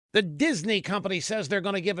The Disney company says they're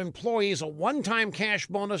going to give employees a one-time cash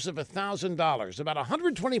bonus of $1,000. About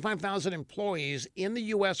 125,000 employees in the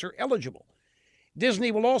U.S. are eligible.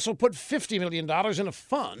 Disney will also put $50 million in a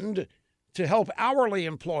fund to help hourly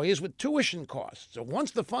employees with tuition costs. So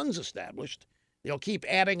once the fund's established, they'll keep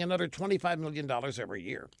adding another $25 million every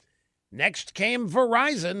year. Next came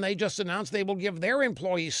Verizon. They just announced they will give their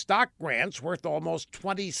employees stock grants worth almost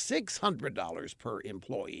 $2,600 per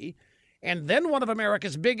employee. And then one of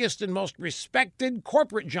America's biggest and most respected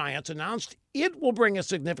corporate giants announced it will bring a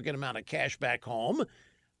significant amount of cash back home.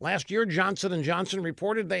 Last year, Johnson & Johnson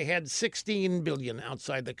reported they had $16 billion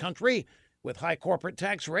outside the country. With high corporate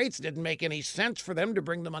tax rates, it didn't make any sense for them to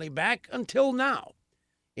bring the money back until now.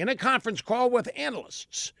 In a conference call with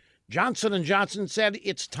analysts, Johnson & Johnson said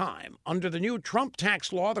it's time. Under the new Trump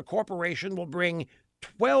tax law, the corporation will bring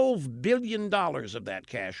 $12 billion of that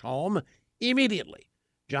cash home immediately.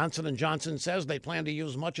 Johnson & Johnson says they plan to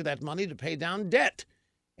use much of that money to pay down debt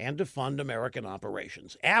and to fund American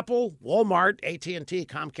operations. Apple, Walmart, AT&T,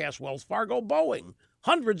 Comcast, Wells Fargo, Boeing,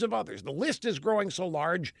 hundreds of others. The list is growing so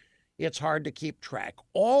large, it's hard to keep track.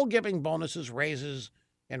 All giving bonuses, raises,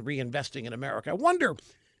 and reinvesting in America. I wonder,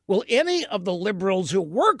 will any of the liberals who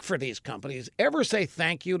work for these companies ever say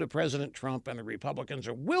thank you to President Trump and the Republicans,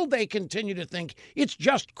 or will they continue to think it's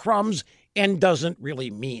just crumbs and doesn't really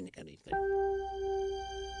mean anything?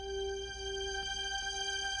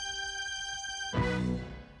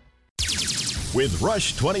 With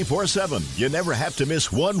Rush 24/7, you never have to miss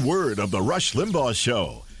one word of the Rush Limbaugh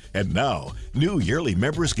Show. And now, new yearly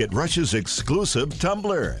members get Rush's exclusive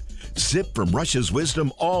tumbler. Sip from Rush's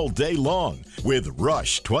wisdom all day long with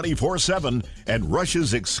Rush 24/7 and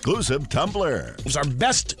Rush's exclusive tumbler. It's our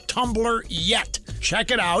best tumbler yet.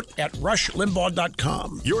 Check it out at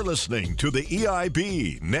rushlimbaugh.com. You're listening to the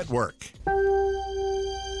EIB Network.